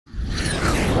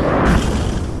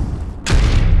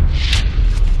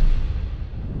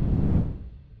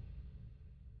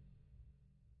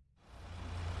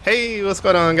Hey, what's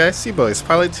going on, guys? C-Boys,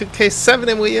 Pilot 2K7,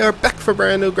 and we are back for a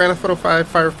brand new Grand Theft Auto 5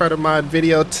 Firefighter mod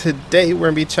video. Today, we're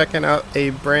going to be checking out a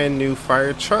brand new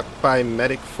fire truck by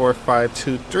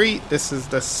Medic4523. This is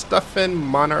the Sutphen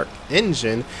Monarch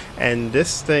engine, and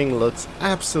this thing looks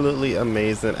absolutely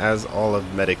amazing, as all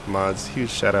of Medic mods. Huge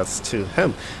shoutouts to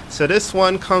him. So this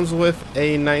one comes with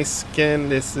a nice skin.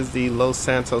 This is the Los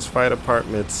Santos Fire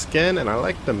Department skin, and I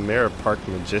like the Mirror Park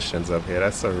Magicians up here.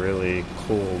 That's a really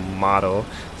cool model.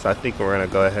 So I think we're going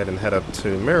to go ahead and head up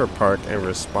to Mirror Park and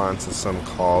respond to some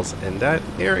calls in that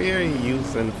area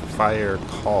using fire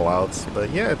callouts. But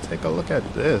yeah, take a look at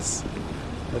this.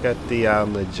 Look at the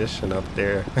magician up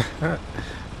there.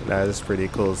 That is pretty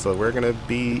cool. So we're going to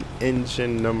be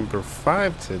engine number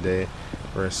 5 today,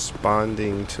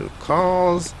 responding to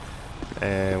calls.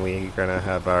 And we're going to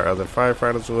have our other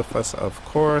firefighters with us, of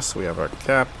course. We have our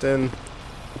captain.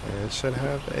 And should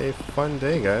have a fun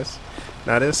day, guys.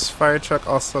 Now this fire truck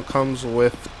also comes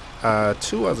with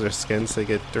 2 other skins, so you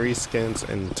get 3 skins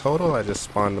in total. I just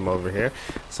spawned them over here.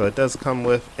 So it does come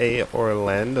with a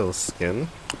Orlando skin,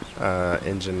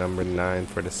 engine number 9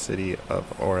 for the city of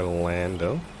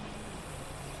Orlando.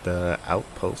 The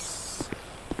outposts,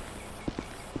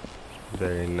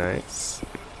 very nice.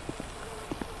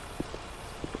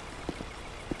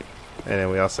 And then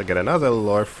we also get another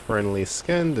lore-friendly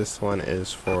skin. This one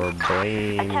is for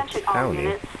Blaine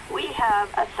County. We have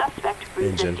a suspect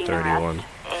Engine 31.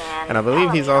 And I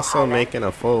believe he's also making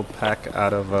a full pack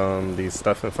out of these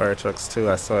Sutphen fire trucks too.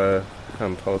 I saw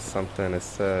him post something. It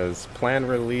says plan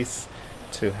release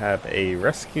to have a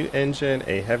rescue engine,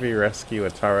 a heavy rescue,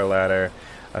 a tower ladder,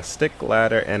 a stick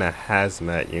ladder, and a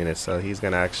hazmat unit. So he's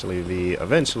going to actually be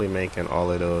eventually making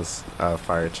all of those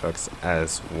fire trucks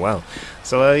as well.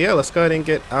 So yeah, let's go ahead and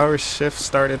get our shift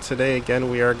started today. Again,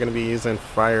 we are going to be using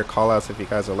fire callouts. If you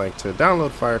guys would like to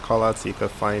download fire callouts, you can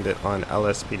find it on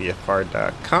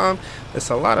LSPDFR.com. It's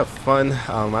a lot of fun.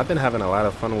 I've been having a lot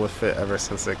of fun with it ever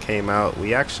since it came out.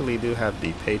 We actually do have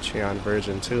the Patreon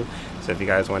version too. So if you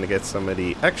guys want to get some of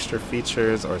the extra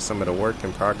features or some of the work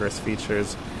in progress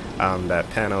features that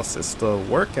Panos is still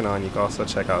working on, you can also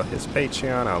check out his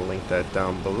Patreon. I'll link that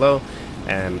down below.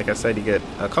 And like I said, you get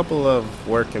a couple of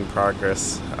work in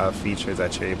progress features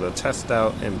that you're able to test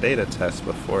out and beta test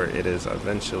before it is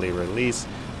eventually released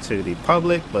to the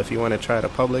public. But if you want to try the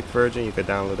public version, you could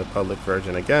download the public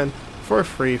version again for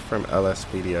free from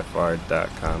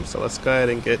LSPDFR.com. So let's go ahead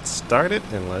and get started,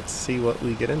 and let's see what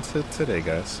we get into today,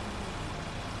 guys.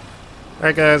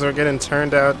 Alright guys, we're getting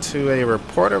turned out to a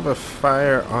report of a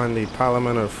fire on the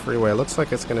Palomino Freeway. It looks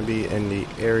like it's going to be in the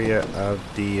area of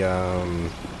the,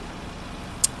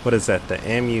 what is that, the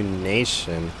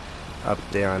ammunition up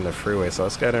there on the freeway. So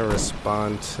let's go ahead and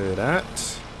respond to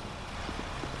that.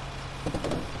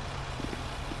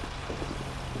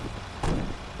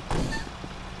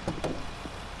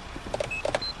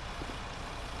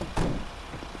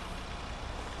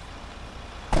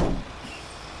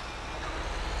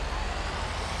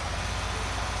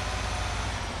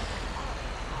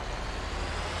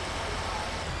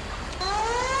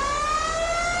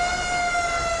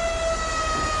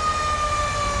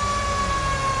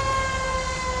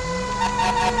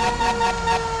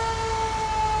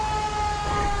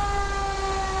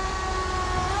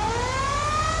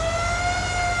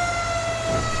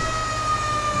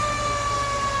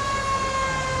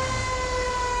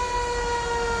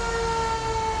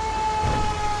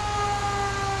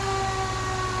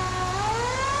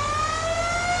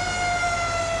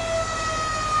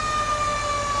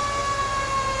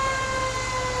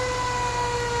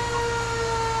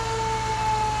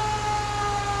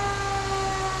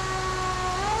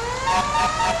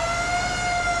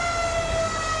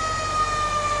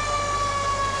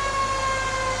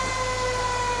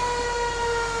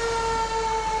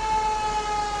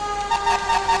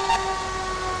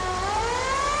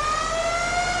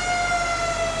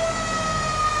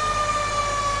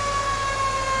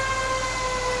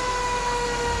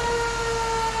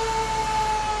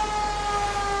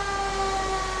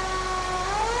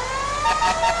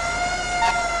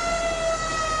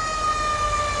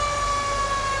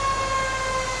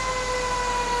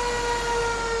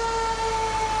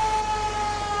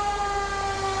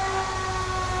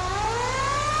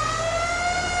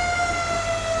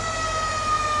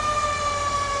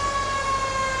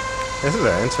 This is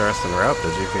an interesting route the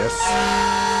GPS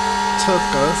took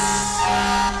us.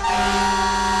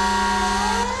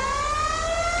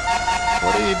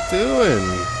 What are you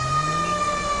doing?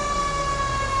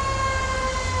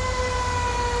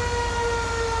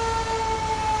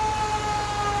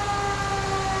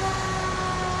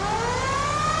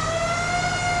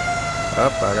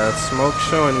 Up, I got smoke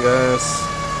showing, guys.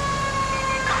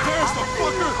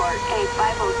 City report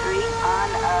A503 on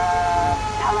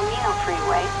Palomino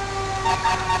Freeway.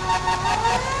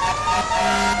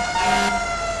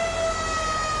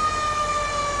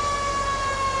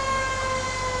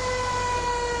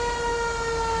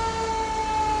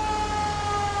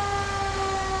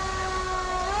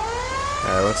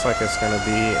 Looks like it's going to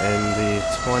be in the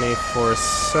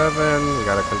 24/7. We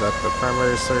got to conduct the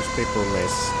primary search. People may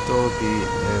still be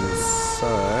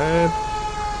inside.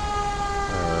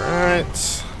 Alright,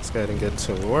 let's go ahead and get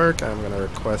to work. I'm going to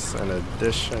request an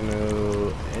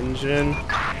additional engine.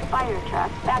 Fire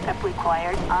truck, backup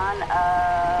required on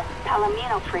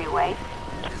Palomino Freeway.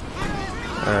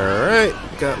 Alright,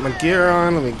 got my gear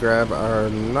on. Let me grab our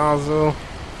nozzle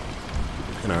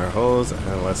and our hose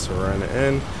and let's run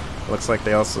in. Looks like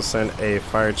they also sent a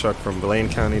fire truck from Blaine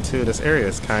County too. This area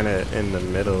is kind of in the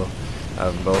middle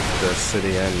of both the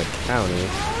city and the county.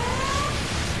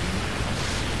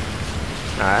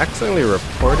 I accidentally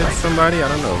reported somebody. I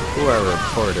don't know who I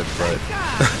reported, but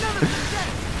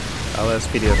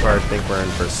LSPDFR think we're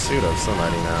in pursuit of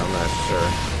somebody now. I'm not sure.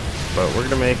 But we're going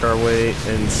to make our way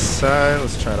inside.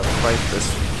 Let's try to fight this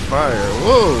fire.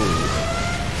 Whoa!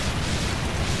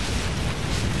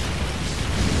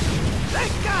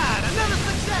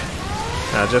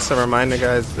 Just a reminder,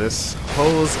 guys, this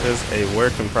hose is a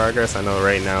work in progress. I know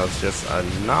right now it's just a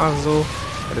nozzle.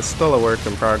 It is still a work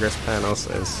in progress. Panos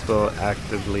is still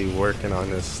actively working on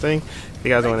this thing. If you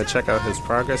guys want to check out his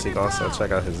progress, you can also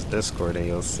check out his Discord and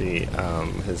you'll see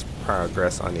his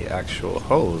progress on the actual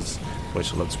hose,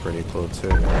 which looks pretty cool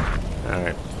too.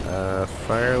 Alright,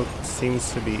 fire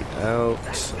seems to be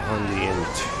out on the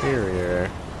interior.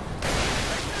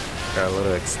 Got a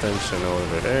little extension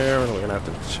over there. We're gonna have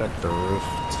to check the roof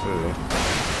too.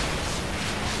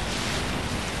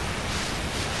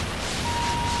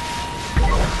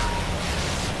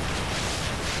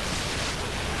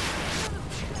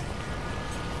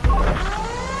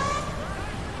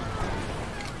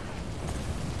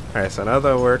 Alright, so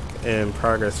another work in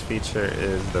progress feature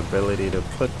is the ability to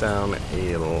put down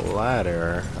a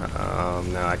ladder.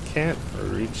 Now I can't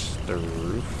reach the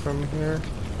roof from here.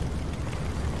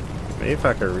 Maybe if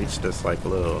I could reach this like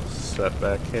little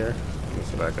setback here. Let me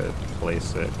see if I could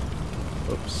place it.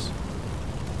 Oops. So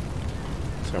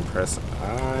I'm gonna press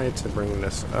I to bring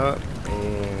this up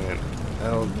and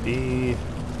LB.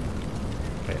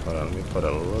 Wait, hold on, let me put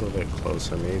it a little bit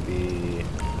closer, maybe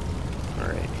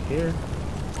right here.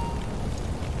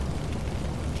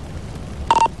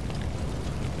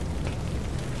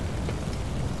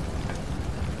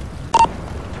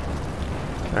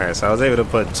 Alright, so I was able to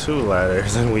put 2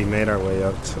 ladders and we made our way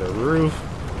up to the roof.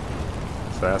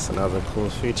 So that's another cool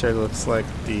feature. Looks like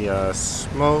the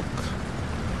smoke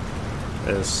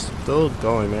is still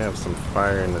going. May have some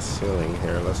fire in the ceiling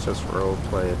here. Let's just role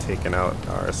play taking out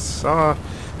our saw.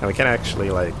 And we can't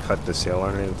actually like cut the seal or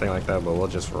anything like that, but we'll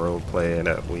just role play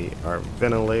that we are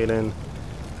ventilating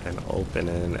and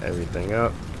opening everything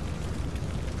up.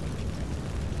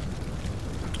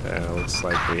 And looks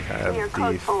like we have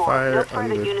the fire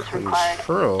under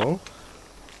control.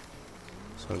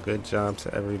 So good job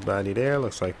to everybody there.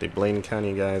 Looks like the Blaine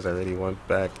County guys already went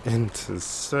back into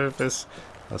service.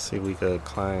 Let's see if we could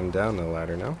climb down the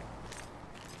ladder now.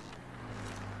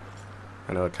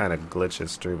 I know it kind of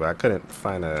glitches through, but I couldn't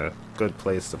find a good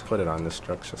place to put it on the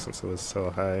structure since it was so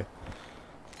high.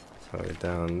 So we're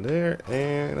down there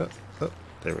and oh,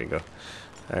 there we go.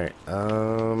 Alright,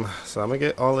 so I'm gonna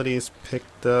get all of these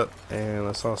picked up and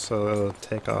let's also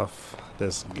take off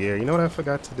this gear. You know what I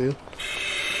forgot to do?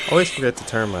 Always forget to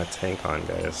turn my tank on,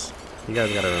 guys. You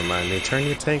guys gotta remind me, turn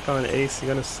your tank on, Ace,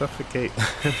 you're gonna suffocate.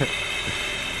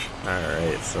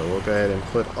 Alright, so we'll go ahead and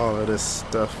put all of this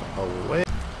stuff away.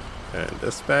 And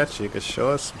dispatch, you can show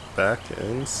us back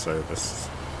in service.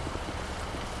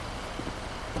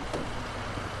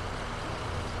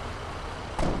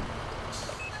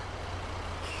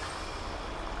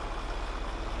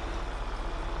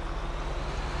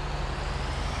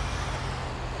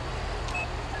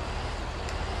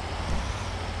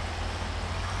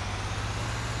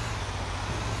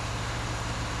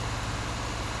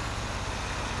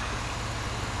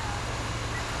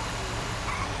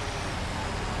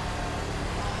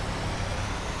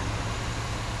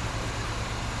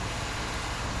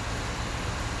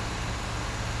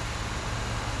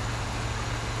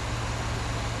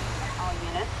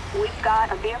 We've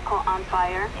got a vehicle on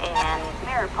fire in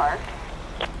Mirror Park.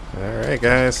 Alright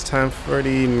guys, time for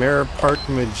the Mirror Park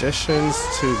Magicians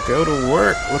to go to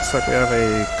work. Looks like we have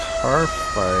a car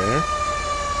fire.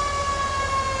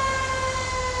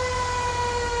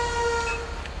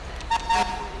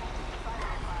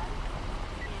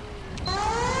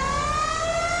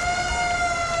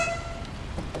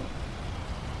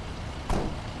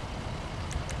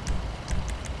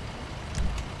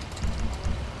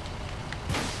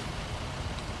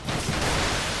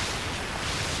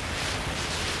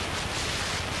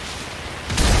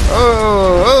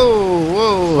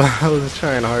 was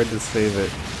trying hard to save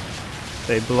it.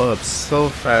 They blow up so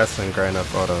fast in Grand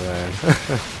Theft Auto, man.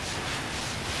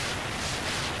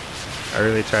 I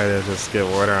really try to just get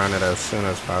water on it as soon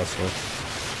as possible.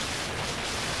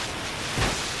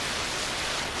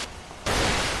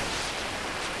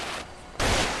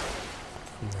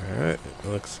 Alright, it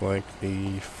looks like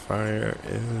the fire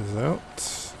is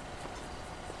out.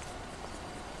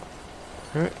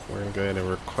 Alright, we're gonna go ahead and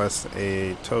request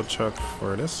a tow truck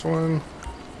for this one.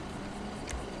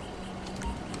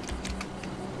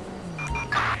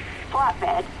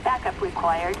 Flatbed, backup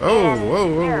required. Oh,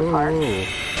 whoa.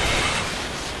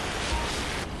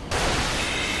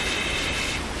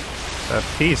 That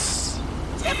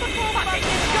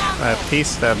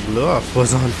piece that blew off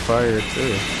was on fire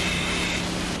too.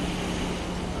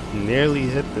 Nearly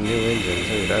hit the new engine.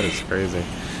 Dude, that is crazy.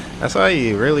 That's why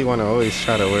you really want to always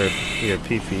try to wear your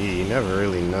PPE. You never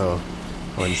really know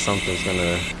when something's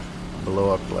gonna blow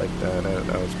up like that.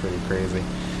 That was pretty crazy.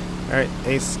 Alright,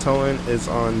 Ace Towing is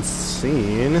on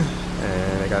scene,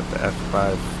 and I got the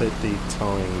F550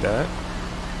 towing that.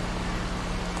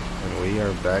 And we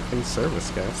are back in service,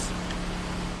 guys.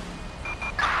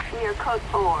 We are code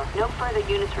 4. No further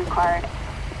units required.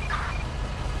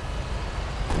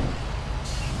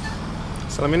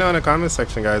 So let me know in the comment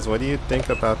section, guys, what do you think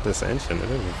about this engine? It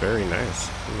is very nice.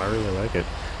 I really like it.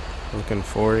 Looking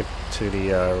forward to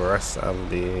the rest of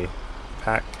the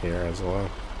pack here as well.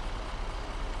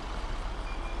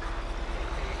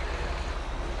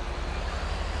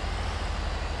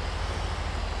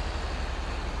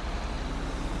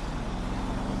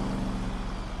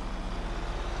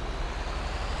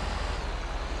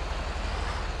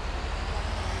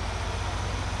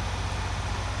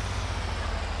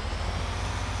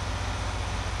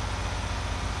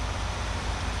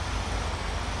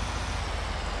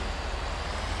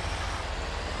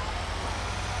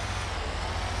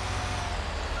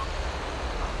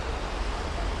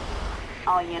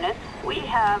 All units, we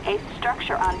have a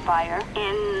structure on fire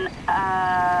in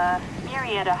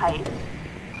Murrieta Heights.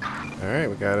 Alright,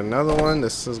 we got another one.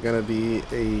 This is gonna be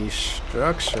a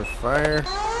structure fire.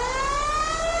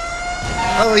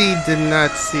 Oh, he did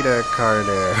not see that car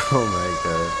there. Oh my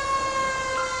god.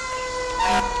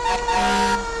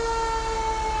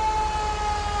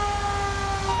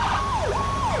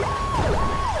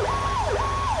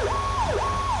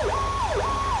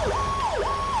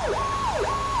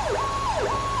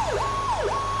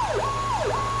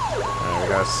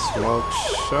 Smoke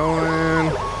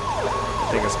showing. I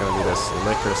think it's gonna be this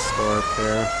liquor store up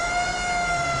here.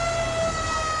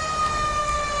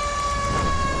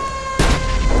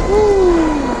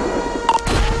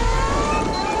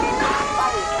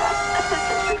 Fire truck,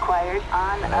 assistance required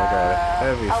on I got a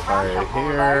heavy fire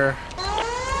here.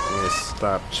 Let me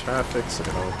stop traffic so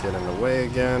they don't get in the way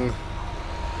again.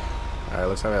 Alright,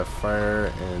 looks like I have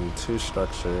fire in 2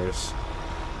 structures.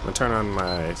 I'm gonna turn on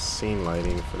my scene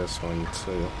lighting for this one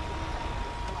too.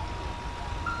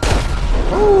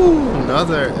 Ooh,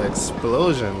 another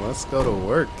explosion. Let's go to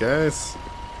work, guys.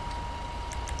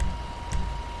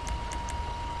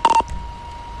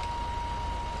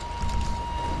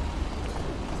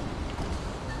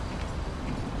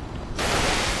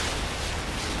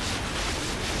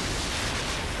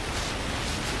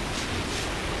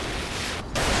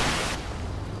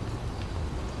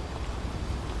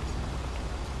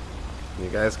 You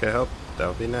guys can help, that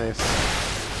would be nice.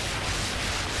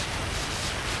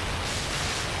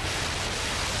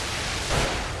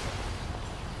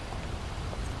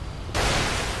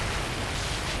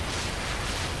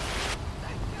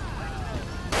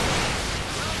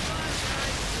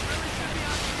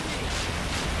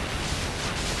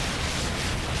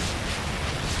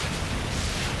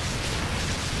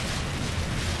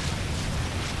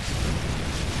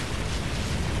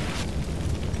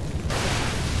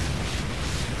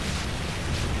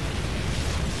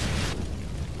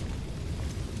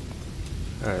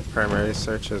 Alright, primary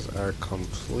searches are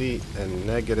complete and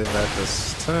negative at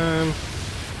this time.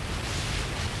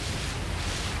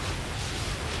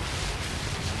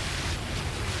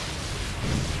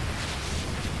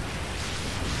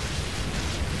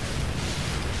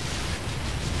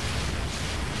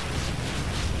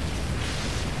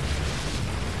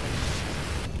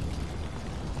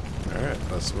 Alright,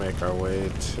 let's make our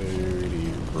way to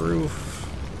the roof.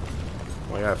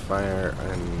 We got fire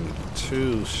in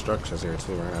 2 structures here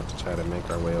too. We're gonna have to try to make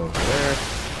our way over there.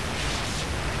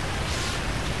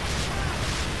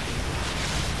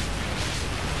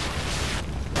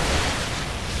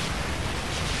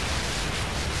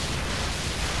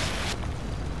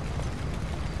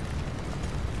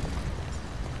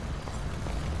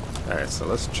 Alright, so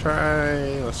let's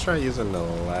try using the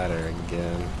ladder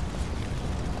again.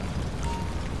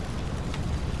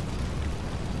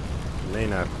 May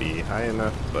not be high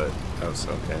enough, but that's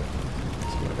okay. So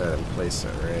I'm gonna go ahead and place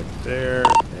it right there,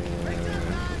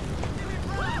 and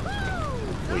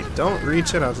if we don't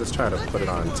reach it, I'll just try to put it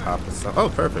on top of something. Oh,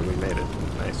 perfect, we made it.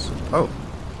 Nice. Oh,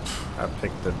 I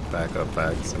picked it back up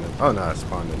by accident. Oh no, I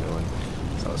spawned a new one.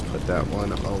 So let's put that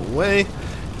one away.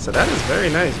 So that is very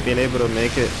nice, being able to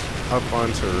make it up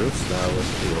onto roofs now with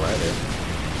the ladder.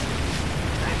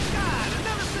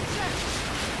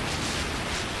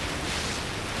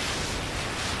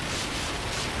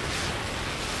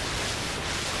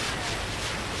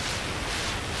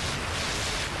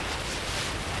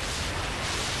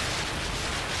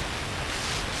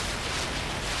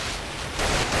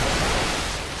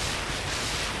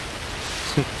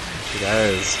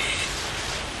 Guys,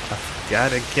 I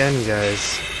forgot again,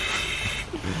 guys.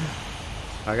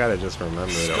 I gotta just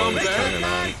remember to always turn it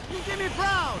on.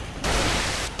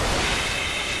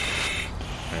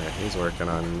 Alright, he's working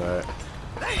on that.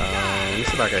 Let me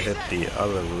see if I can hit the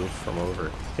other roof from over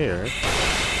here.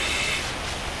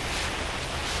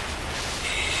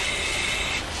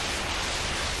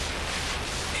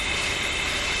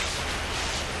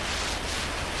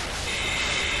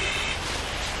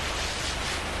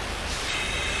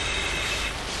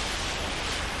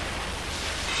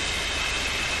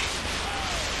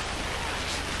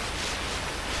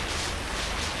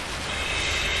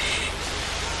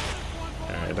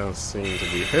 I don't seem to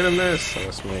be hitting this, so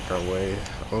let's make our way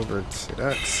over to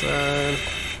that side.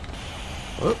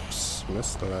 Whoops,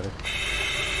 missed the ladder.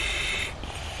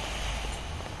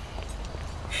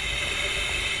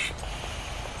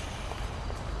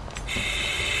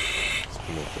 Let's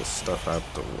move this stuff out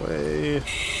the way.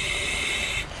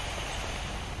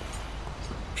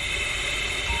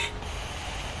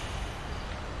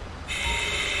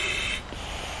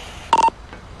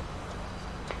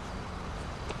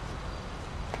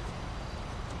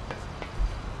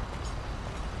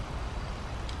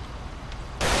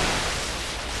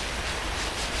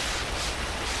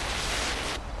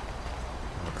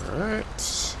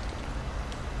 Alright.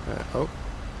 Oh.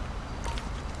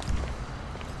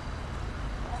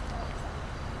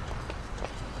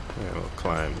 And we'll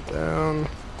climb down.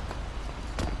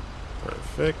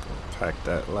 Perfect. We'll pack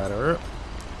that ladder up.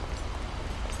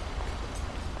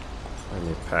 And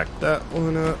you pack that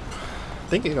one up. I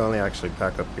think you can only actually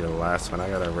pack up your last one. I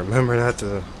gotta remember not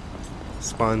to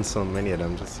spawn so many of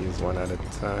them. Just use one at a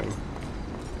time.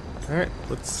 Alright,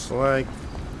 looks like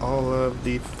all of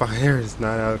the fire is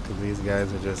not out because these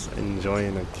guys are just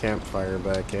enjoying a campfire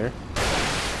back here.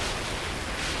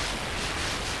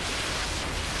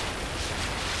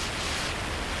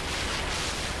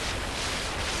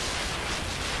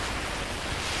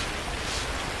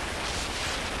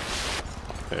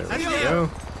 There we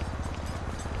go.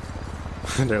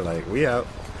 They're like, we out.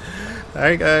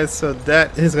 Alright guys, so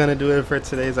that is going to do it for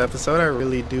today's episode. I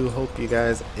really do hope you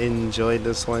guys enjoyed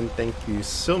this one. Thank you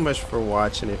so much for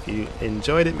watching. If you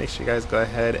enjoyed it, make sure you guys go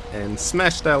ahead and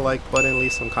smash that like button,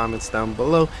 leave some comments down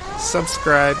below,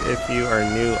 subscribe if you are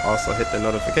new, also hit the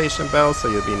notification bell so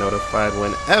you'll be notified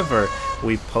whenever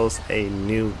we post a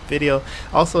new video.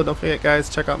 Also, don't forget guys,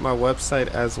 check out my website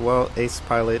as well,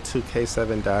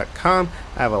 acepilot2k7.com.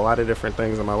 I have a lot of different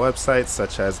things on my website,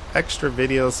 such as extra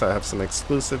videos. So I have some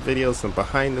exclusive videos, some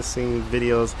behind the scenes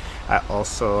videos. I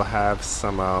also have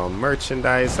some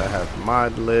merchandise. I have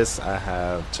mod lists, I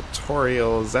have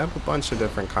tutorials, I have a bunch of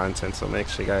different content, so make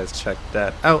sure you guys check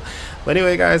that out. But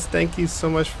anyway guys, thank you so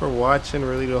much for watching.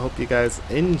 Really do hope you guys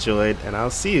enjoyed, and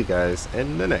I'll see you guys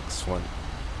in the next one.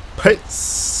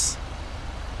 Peace.